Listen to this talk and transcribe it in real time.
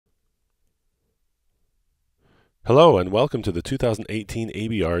Hello and welcome to the 2018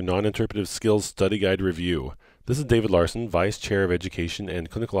 ABR Non-Interpretive Skills Study Guide Review. This is David Larson, Vice Chair of Education and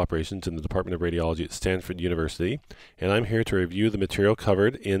Clinical Operations in the Department of Radiology at Stanford University, and I'm here to review the material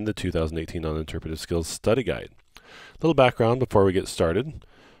covered in the 2018 Non-Interpretive Skills Study Guide. A little background before we get started.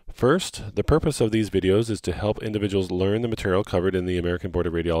 First, the purpose of these videos is to help individuals learn the material covered in the American Board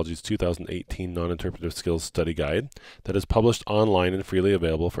of Radiology's 2018 Non-Interpretive Skills Study Guide that is published online and freely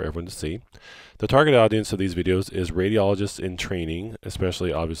available for everyone to see. The target audience of these videos is radiologists in training,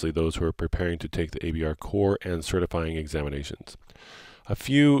 especially obviously those who are preparing to take the ABR core and certifying examinations. A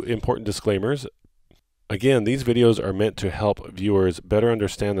few important disclaimers. Again, these videos are meant to help viewers better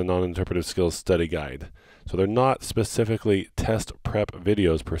understand the Non-Interpretive Skills Study Guide. So they're not specifically test prep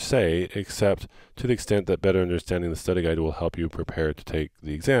videos per se, except to the extent that better understanding the study guide will help you prepare to take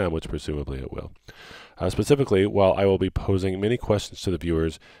the exam, which presumably it will. Specifically, while I will be posing many questions to the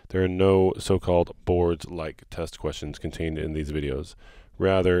viewers, there are no so-called boards-like test questions contained in these videos.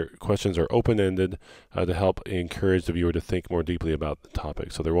 Rather, questions are open-ended to help encourage the viewer to think more deeply about the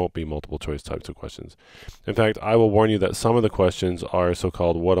topic, so there won't be multiple choice types of questions. In fact, I will warn you that some of the questions are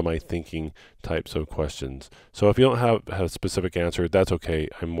so-called what am I thinking types of questions. So if you don't have a specific answer, that's okay.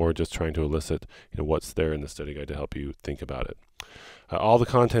 I'm more just trying to elicit what's there in the study guide to help you think about it. All the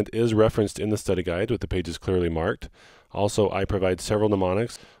content is referenced in the study guide with the pages clearly marked. Also, I provide several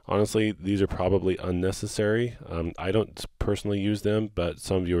mnemonics. Honestly, these are probably unnecessary. I don't personally use them, but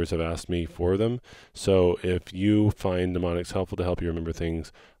some viewers have asked me for them. So if you find mnemonics helpful to help you remember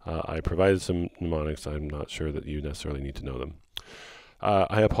things, I provided some mnemonics. I'm not sure that you necessarily need to know them.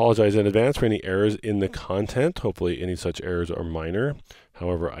 I apologize in advance for any errors in the content. Hopefully any such errors are minor.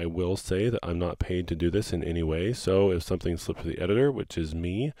 However, I will say that I'm not paid to do this in any way. So if something slips to the editor, which is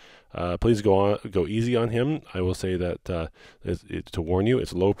me, please go easy on him. I will say that to warn you,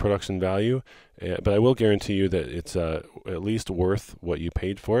 it's low production value, but I will guarantee you that it's at least worth what you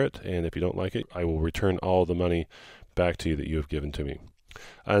paid for it. And if you don't like it, I will return all the money back to you that you have given to me.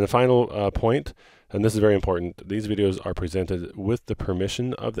 And the final point, and this is very important, these videos are presented with the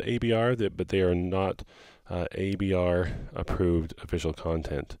permission of the ABR, but they are not ABR approved official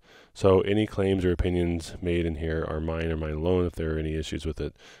content. So any claims or opinions made in here are mine or mine alone. If there are any issues with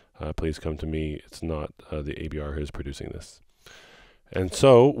it, please come to me. It's not the ABR who is producing this. And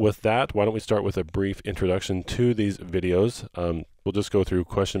so with that, why don't we start with a brief introduction to these videos. We'll just go through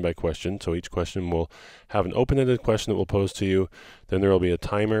question by question. So each question will have an open-ended question that we'll pose to you. Then there will be a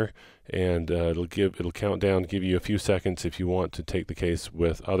timer, and it'll count down, give you a few seconds if you want to take the case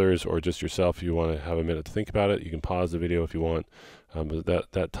with others or just yourself. If you want to have a minute to think about it, you can pause the video if you want.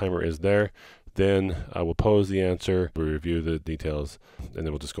 But that timer is there. Then I will pose the answer, we'll review the details, and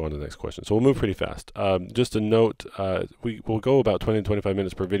then we'll just go on to the next question. So we'll move pretty fast. Just a note, we'll go about 20 to 25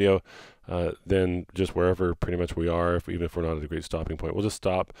 minutes per video, then just wherever pretty much we are, even if we're not at a great stopping point, we'll just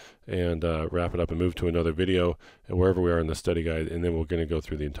stop and wrap it up and move to another video, and wherever we are in the study guide, and then we're going to go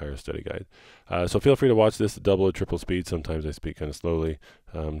through the entire study guide. So feel free to watch this at double or triple speed. Sometimes I speak kind of slowly,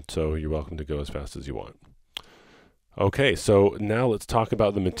 so you're welcome to go as fast as you want. Okay, so now let's talk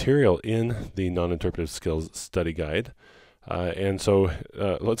about the material in the Non-Interpretive Skills Study Guide. And so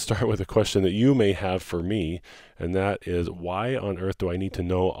let's start with a question that you may have for me, and that is, why on earth do I need to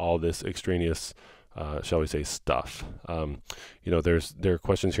know all this extraneous, shall we say, stuff? There are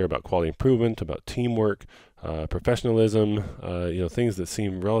questions here about quality improvement, about teamwork, professionalism, things that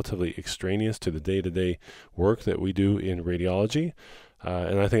seem relatively extraneous to the day-to-day work that we do in radiology.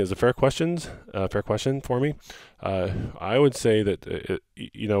 And I think it's a fair question for me. I would say that,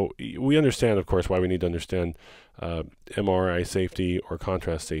 we understand, of course, why we need to understand MRI safety or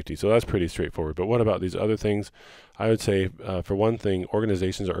contrast safety. So that's pretty straightforward. But what about these other things? I would say, for one thing,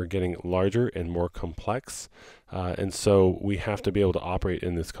 organizations are getting larger and more complex. And so we have to be able to operate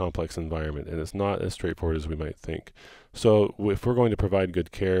in this complex environment. And it's not as straightforward as we might think. So if we're going to provide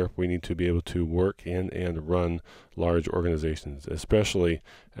good care, we need to be able to work in and run large organizations, especially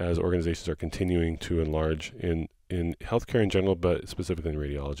as organizations are continuing to enlarge in healthcare in general, but specifically in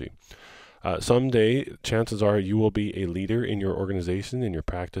radiology. Someday, chances are you will be a leader in your organization, in your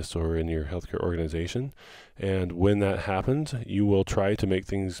practice, or in your healthcare organization. And when that happens, you will try to make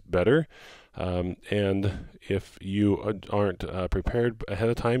things better. And if you aren't prepared ahead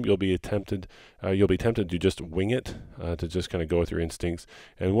of time, you'll be tempted to just wing it, to just kind of go with your instincts.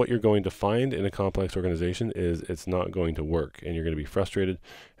 And what you're going to find in a complex organization is it's not going to work, and you're going to be frustrated,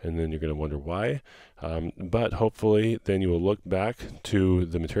 and then you're going to wonder why. But hopefully, then you will look back to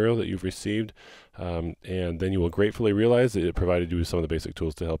the material that you've received, and then you will gratefully realize that it provided you with some of the basic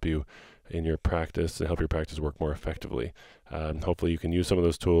tools to help you in your practice and help your practice work more effectively. Hopefully you can use some of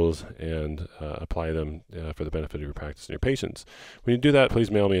those tools and apply them for the benefit of your practice and your patients. When you do that,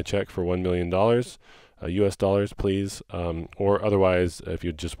 please mail me a check for $1 million. US dollars, please, or otherwise, if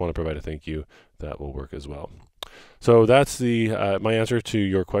you just want to provide a thank you, that will work as well. So that's my answer to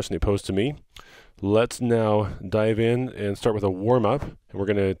your question you posed to me. Let's now dive in and start with a warm-up, and we're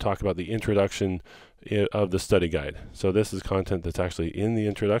going to talk about the introduction of the study guide. So this is content that's actually in the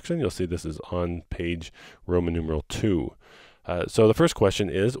introduction. You'll see this is on page Roman numeral 2. So the first question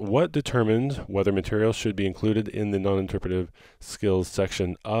is, what determines whether materials should be included in the non-interpretive skills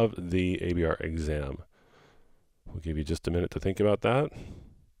section of the ABR exam? We'll give you just a minute to think about that.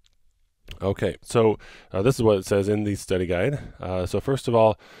 Okay, so this is what it says in the study guide. So first of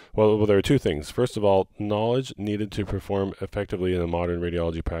all, well, there are two things. First of all, knowledge needed to perform effectively in a modern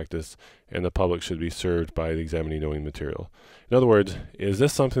radiology practice, and the public should be served by the examinee knowing material. In other words, is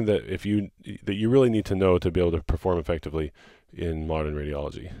this something that that you really need to know to be able to perform effectively in modern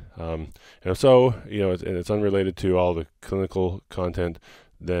radiology? And if so, and it's unrelated to all the clinical content,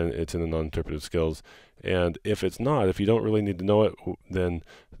 then it's in the non-interpretive skills. And if it's not, if you don't really need to know it, then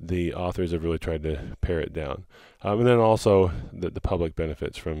the authors have really tried to pare it down. And then also the public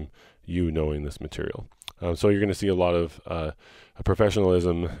benefits from you knowing this material. So you're going to see a lot of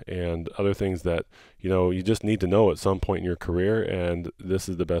professionalism and other things that you just need to know at some point in your career, and this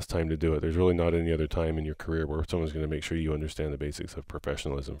is the best time to do it. There's really not any other time in your career where someone's going to make sure you understand the basics of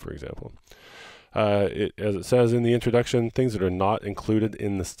professionalism, for example. As it says in the introduction, things that are not included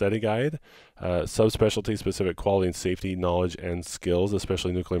in the study guide, subspecialty specific quality and safety knowledge and skills,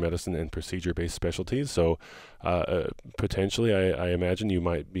 especially nuclear medicine and procedure-based specialties. So potentially, I imagine you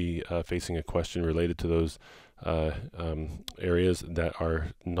might be facing a question related to those areas that are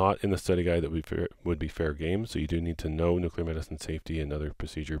not in the study guide that would be fair game. So you do need to know nuclear medicine safety and other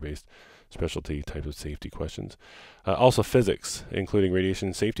procedure-based specialty types of safety questions. Also physics, including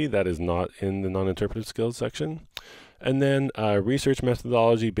radiation safety, that is not in the non-interpretive skills section. And then research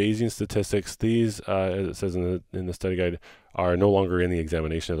methodology, Bayesian statistics, these, as it says in the study guide, are no longer in the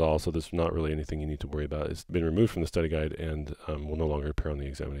examination at all, so there's not really anything you need to worry about. It's been removed from the study guide and will no longer appear on the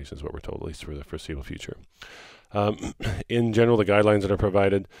examination, is what we're told, at least for the foreseeable future. In general, the guidelines that are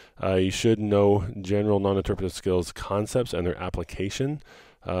provided, you should know general non-interpretive skills concepts and their application.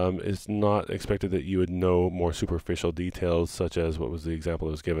 It's not expected that you would know more superficial details, such as what was the example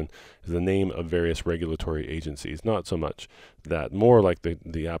that was given, is the name of various regulatory agencies. Not so much that, more like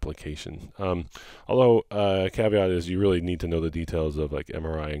the application. Although a caveat is you really need to know the details of like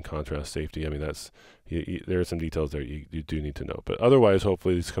MRI and contrast safety. I mean, there are some details there you do need to know. But otherwise,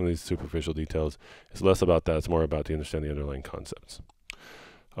 hopefully, some of these superficial details, it's less about that. It's more about to understand the underlying concepts.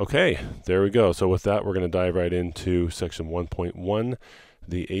 Okay, there we go. So with that, we're going to dive right into section 1.1.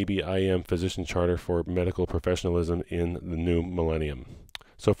 The ABIM Physician Charter for Medical Professionalism in the New Millennium.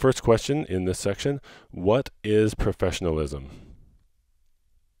 So first question in this section, what is professionalism?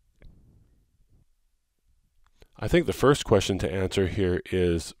 I think the first question to answer here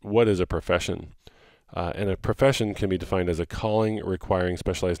is, what is a profession? And a profession can be defined as a calling requiring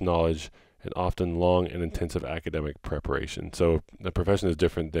specialized knowledge and often long and intensive academic preparation. So a profession is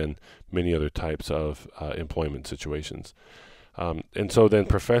different than many other types of employment situations. And so then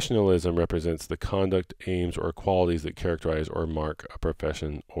professionalism represents the conduct, aims, or qualities that characterize or mark a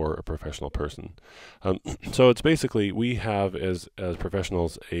profession or a professional person. So it's basically, we have as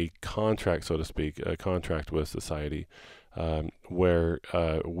professionals a contract, so to speak, a contract with society where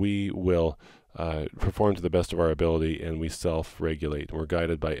we will perform to the best of our ability, and we self-regulate. We're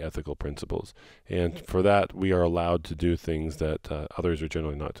guided by ethical principles, and for that we are allowed to do things that others are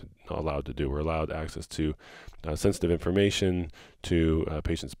generally not allowed to do. We're allowed access to sensitive information, to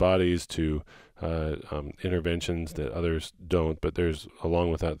patients' bodies, to interventions that others don't, but there's, along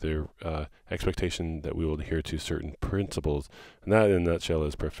with that, their expectation that we will adhere to certain principles, and that in a nutshell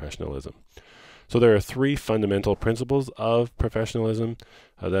is professionalism. So there are three fundamental principles of professionalism.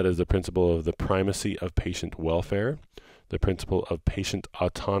 That is the principle of the primacy of patient welfare, the principle of patient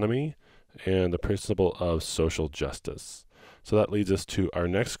autonomy, and the principle of social justice. So that leads us to our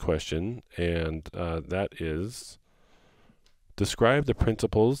next question, and that is, describe the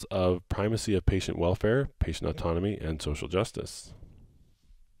principles of primacy of patient welfare, patient autonomy, and social justice.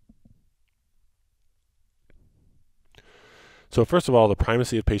 So first of all, the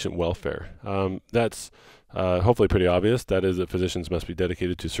primacy of patient welfare. That's hopefully pretty obvious. That is that physicians must be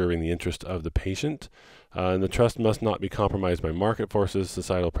dedicated to serving the interest of the patient, and the trust must not be compromised by market forces,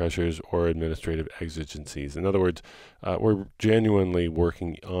 societal pressures, or administrative exigencies. In other words, we're genuinely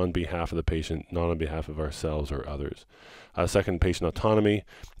working on behalf of the patient, not on behalf of ourselves or others. Second, patient autonomy.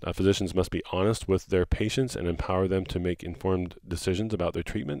 Physicians must be honest with their patients and empower them to make informed decisions about their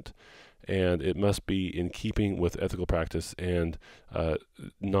treatment. And it must be in keeping with ethical practice and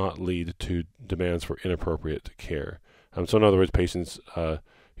not lead to demands for inappropriate care. So in other words, patients,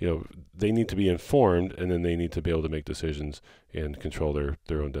 they need to be informed, and then they need to be able to make decisions and control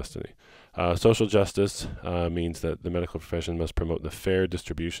their own destiny. Social justice means that the medical profession must promote the fair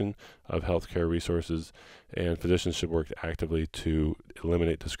distribution of healthcare resources, and physicians should work actively to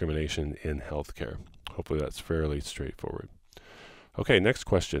eliminate discrimination in healthcare. Hopefully that's fairly straightforward. Okay, next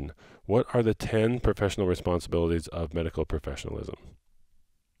question. What are the 10 professional responsibilities of medical professionalism?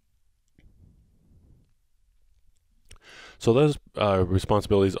 So those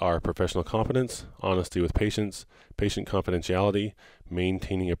responsibilities are professional competence, honesty with patients, patient confidentiality,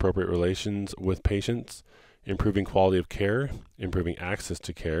 maintaining appropriate relations with patients, improving quality of care, improving access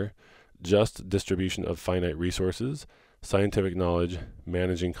to care, just distribution of finite resources, scientific knowledge,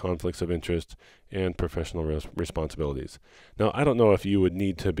 managing conflicts of interest, and professional responsibilities. Now, I don't know if you would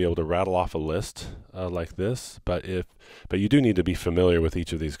need to be able to rattle off a list like this, but you do need to be familiar with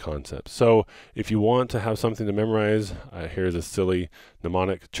each of these concepts. So if you want to have something to memorize, here's a silly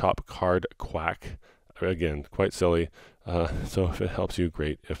mnemonic: chop, card, quack. Again, quite silly. So if it helps you,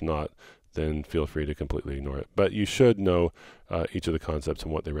 great. If not, then feel free to completely ignore it. But you should know each of the concepts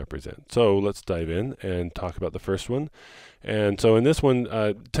and what they represent. So let's dive in and talk about the first one. And so in this one,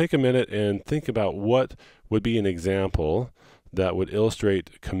 take a minute and think about what would be an example that would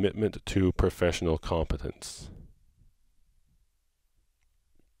illustrate commitment to professional competence.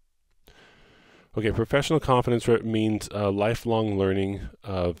 Okay, professional competence means lifelong learning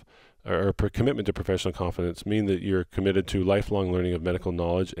of or commitment to professional competence mean that you're committed to lifelong learning of medical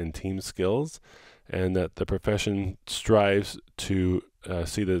knowledge and team skills, and that the profession strives to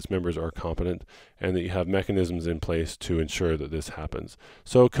see that its members are competent, and that you have mechanisms in place to ensure that this happens.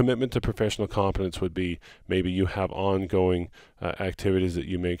 So commitment to professional competence would be maybe you have ongoing activities that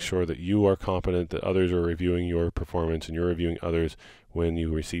you make sure that you are competent, that others are reviewing your performance, and you're reviewing others. When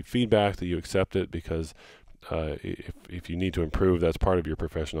you receive feedback, that you accept it, because if you need to improve, that's part of your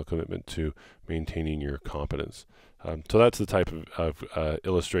professional commitment to maintaining your competence. So that's the type of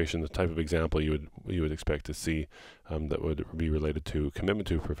illustration, the type of example you would expect to see that would be related to commitment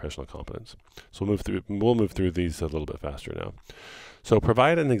to professional competence. So we'll move through these a little bit faster now. So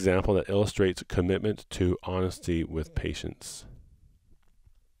provide an example that illustrates commitment to honesty with patients.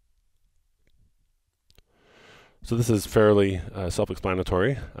 So this is fairly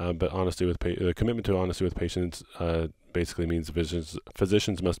self-explanatory, but commitment to honesty with patients basically means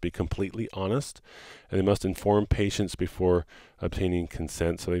physicians must be completely honest, and they must inform patients before obtaining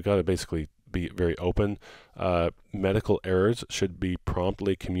consent. So they've got to basically be very open. Medical errors should be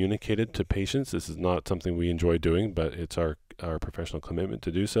promptly communicated to patients. This is not something we enjoy doing, but it's our professional commitment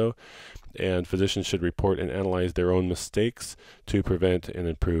to do so. And physicians should report and analyze their own mistakes to prevent and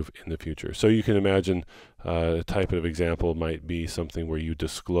improve in the future. So you can imagine a type of example might be something where you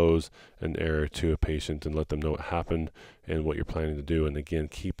disclose an error to a patient and let them know what happened and what you're planning to do. And again,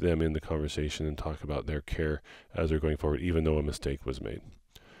 keep them in the conversation and talk about their care as they're going forward, even though a mistake was made.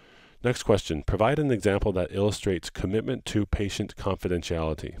 Next question, provide an example that illustrates commitment to patient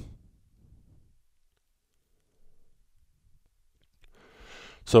confidentiality.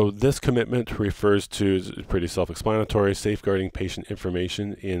 So this commitment refers to, is pretty self-explanatory, safeguarding patient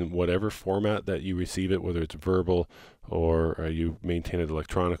information in whatever format that you receive it, whether it's verbal or you maintain it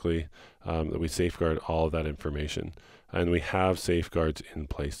electronically, that we safeguard all of that information. And we have safeguards in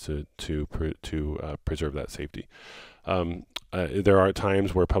place to preserve that safety. There are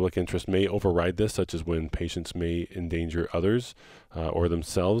times where public interest may override this, such as when patients may endanger others or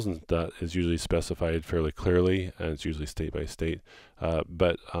themselves, and that is usually specified fairly clearly, and it's usually state by state.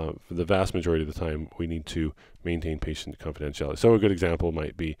 But for the vast majority of the time, we need to maintain patient confidentiality. So a good example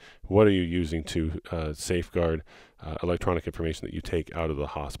might be, what are you using to safeguard electronic information that you take out of the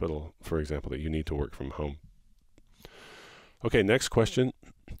hospital, for example, that you need to work from home? Okay, next question.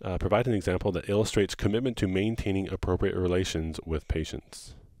 Provide an example that illustrates commitment to maintaining appropriate relations with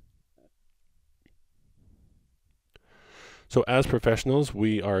patients. So as professionals,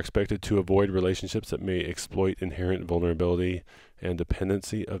 we are expected to avoid relationships that may exploit inherent vulnerability and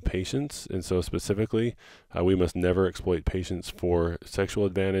dependency of patients. And so specifically, we must never exploit patients for sexual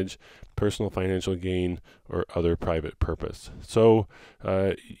advantage, personal financial gain, or other private purpose. So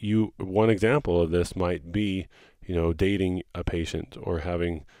one example of this might be, dating a patient or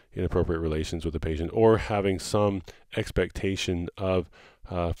having inappropriate relations with a patient or having some expectation of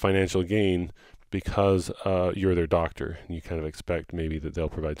financial gain because you're their doctor and you kind of expect maybe that they'll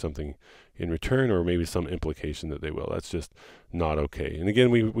provide something in return, or maybe some implication that they will. That's just not okay. And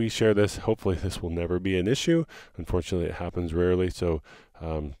again, we share this. Hopefully this will never be an issue. Unfortunately, it happens rarely. So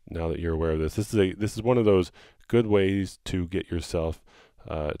now that you're aware of this, this is one of those good ways to get yourself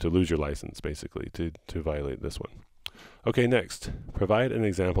to lose your license, basically, to violate this one. Okay, next, provide an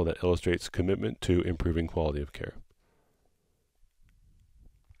example that illustrates commitment to improving quality of care.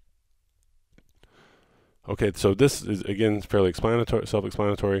 Okay, so this is, again, fairly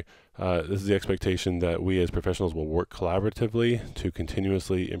self-explanatory. This is the expectation that we as professionals will work collaboratively to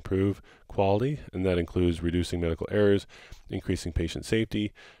continuously improve quality, and that includes reducing medical errors, increasing patient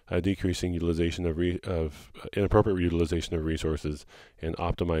safety, decreasing utilization of inappropriate utilization of resources, and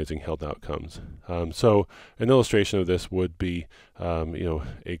optimizing health outcomes. So an illustration of this would be,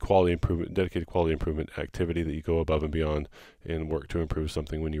 a quality improvement, dedicated quality improvement activity that you go above and beyond and work to improve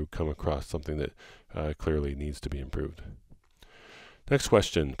something when you come across something that clearly needs to be improved. Next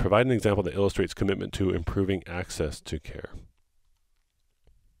question, provide an example that illustrates commitment to improving access to care.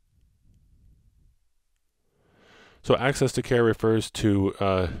 So access to care refers to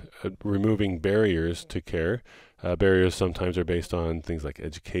removing barriers to care. Barriers sometimes are based on things like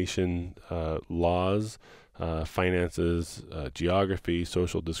education, laws, finances, geography,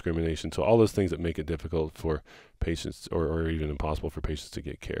 social discrimination. So all those things that make it difficult for patients or even impossible for patients to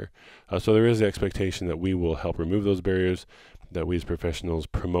get care. So there is the expectation that we will help remove those barriers, that we as professionals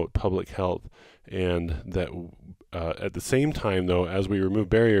promote public health, and that at the same time, though, as we remove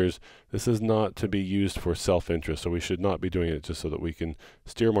barriers, this is not to be used for self-interest. So we should not be doing it just so that we can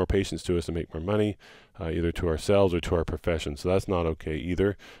steer more patients to us and make more money, either to ourselves or to our profession. So that's not okay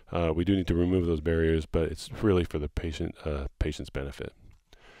either. We do need to remove those barriers, but it's really for the patient's benefit.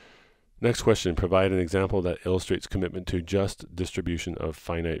 Next question, provide an example that illustrates commitment to just distribution of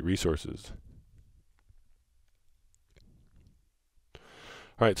finite resources.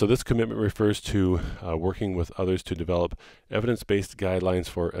 All right, so this commitment refers to working with others to develop evidence-based guidelines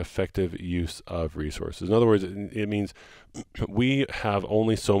for effective use of resources. In other words, it means we have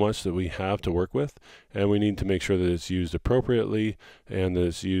only so much that we have to work with, and we need to make sure that it's used appropriately and that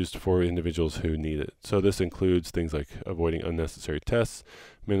it's used for individuals who need it. So this includes things like avoiding unnecessary tests,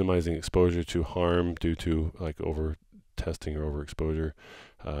 minimizing exposure to harm due to like over-testing or overexposure,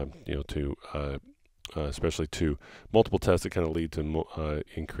 especially to multiple tests that kind of lead to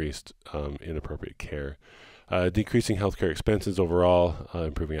increased inappropriate care. Decreasing healthcare expenses overall,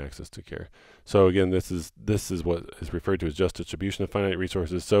 improving access to care. So again, this is what is referred to as just distribution of finite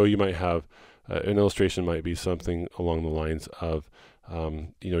resources. So you might have an illustration might be something along the lines of,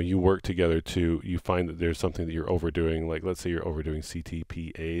 you work together you find that there's something that you're overdoing, like let's say you're overdoing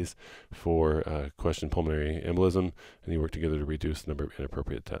CTPAs for questioned pulmonary embolism, and you work together to reduce the number of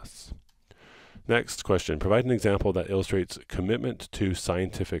inappropriate tests. Next question, provide an example that illustrates commitment to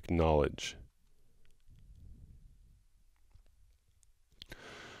scientific knowledge.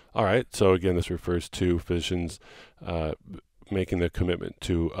 All right, so again, this refers to physicians making the commitment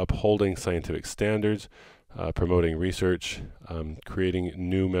to upholding scientific standards, promoting research, creating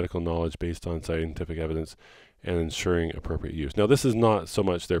new medical knowledge based on scientific evidence, and ensuring appropriate use. Now, this is not so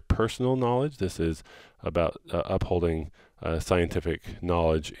much their personal knowledge. This is about upholding scientific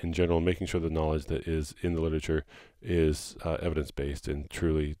knowledge in general, making sure the knowledge that is in the literature is evidence-based and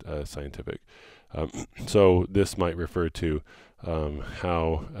truly scientific. So this might refer to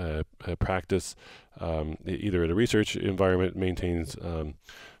how a practice, either in a research environment, maintains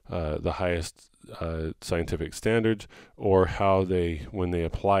the highest scientific standards, or how when they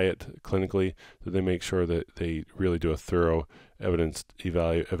apply it clinically, that they make sure that they really do a thorough evidence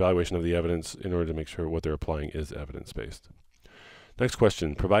evaluation of the evidence in order to make sure what they're applying is evidence-based. Next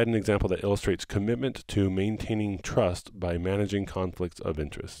question, provide an example that illustrates commitment to maintaining trust by managing conflicts of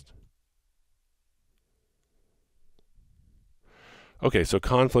interest. Okay, so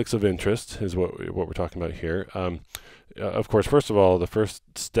conflicts of interest is what we're talking about here. Of course, first of all, the first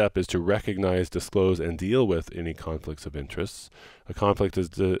step is to recognize, disclose, and deal with any conflicts of interests. A conflict is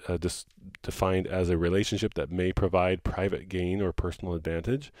defined as a relationship that may provide private gain or personal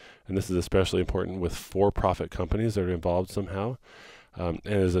advantage, and this is especially important with for-profit companies that are involved somehow. and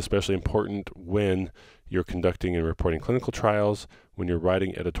is especially important when you're conducting and reporting clinical trials, when you're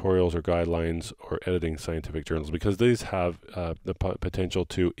writing editorials or guidelines or editing scientific journals, because these have the potential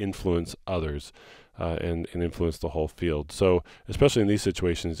to influence others and influence the whole field. So especially in these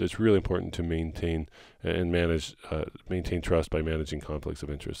situations, it's really important to maintain and maintain trust by managing conflicts of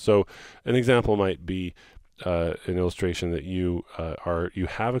interest. So an example might be an illustration that you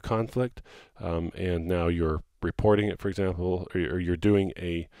have a conflict, and now you're reporting it, for example, or you're doing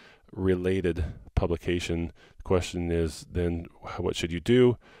a related publication. The question is then, what should you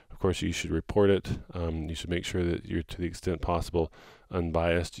do? Of course, you should report it. You should make sure that you're, to the extent possible,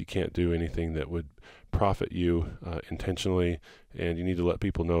 unbiased. You can't do anything that would profit you intentionally, and you need to let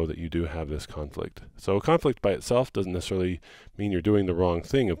people know that you do have this conflict. So a conflict by itself doesn't necessarily mean you're doing the wrong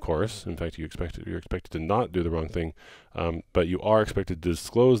thing, of course. In fact, you're expected to not do the wrong thing, but you are expected to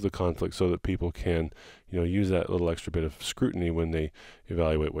disclose the conflict so that people can, use that little extra bit of scrutiny when they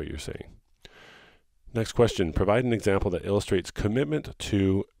evaluate what you're saying. Next question: provide an example that illustrates commitment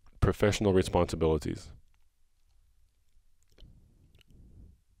to professional responsibilities.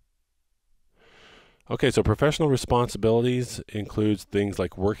 Okay, so professional responsibilities includes things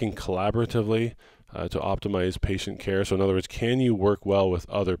like working collaboratively to optimize patient care. So in other words, can you work well with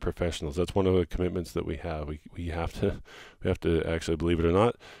other professionals? That's one of the commitments that we have. We have to actually, believe it or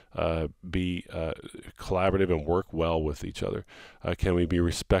not, be collaborative and work well with each other. Can we be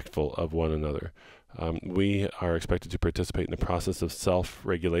respectful of one another? We are expected to participate in the process of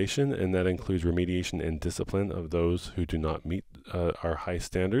self-regulation, and that includes remediation and discipline of those who do not meet our high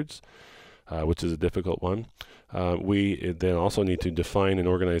standards. Which is a difficult one. We then also need to define and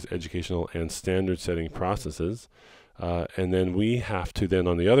organize educational and standard setting processes. And then we have to then,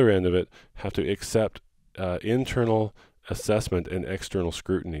 on the other end of it, have to accept internal assessment and external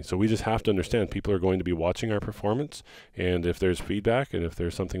scrutiny. So we just have to understand people are going to be watching our performance, and if there's feedback and if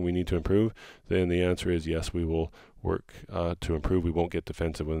there's something we need to improve, then the answer is yes, we will work to improve. We won't get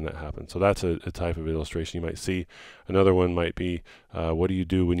defensive when that happens. So that's a type of illustration you might see. Another one might be, what do you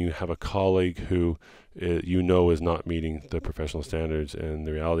do when you have a colleague who is not meeting the professional standards? And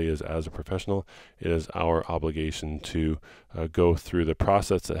the reality is, as a professional, it is our obligation to go through the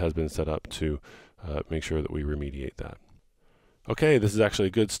process that has been set up to make sure that we remediate that. Okay, this is actually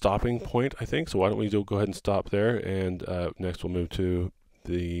a good stopping point, I think. So why don't we go ahead and stop there, and next we'll move to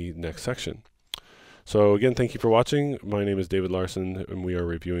the next section. So again, thank you for watching. My name is David Larson, and we are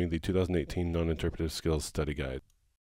reviewing the 2018 Non-Interpretive Skills Study Guide.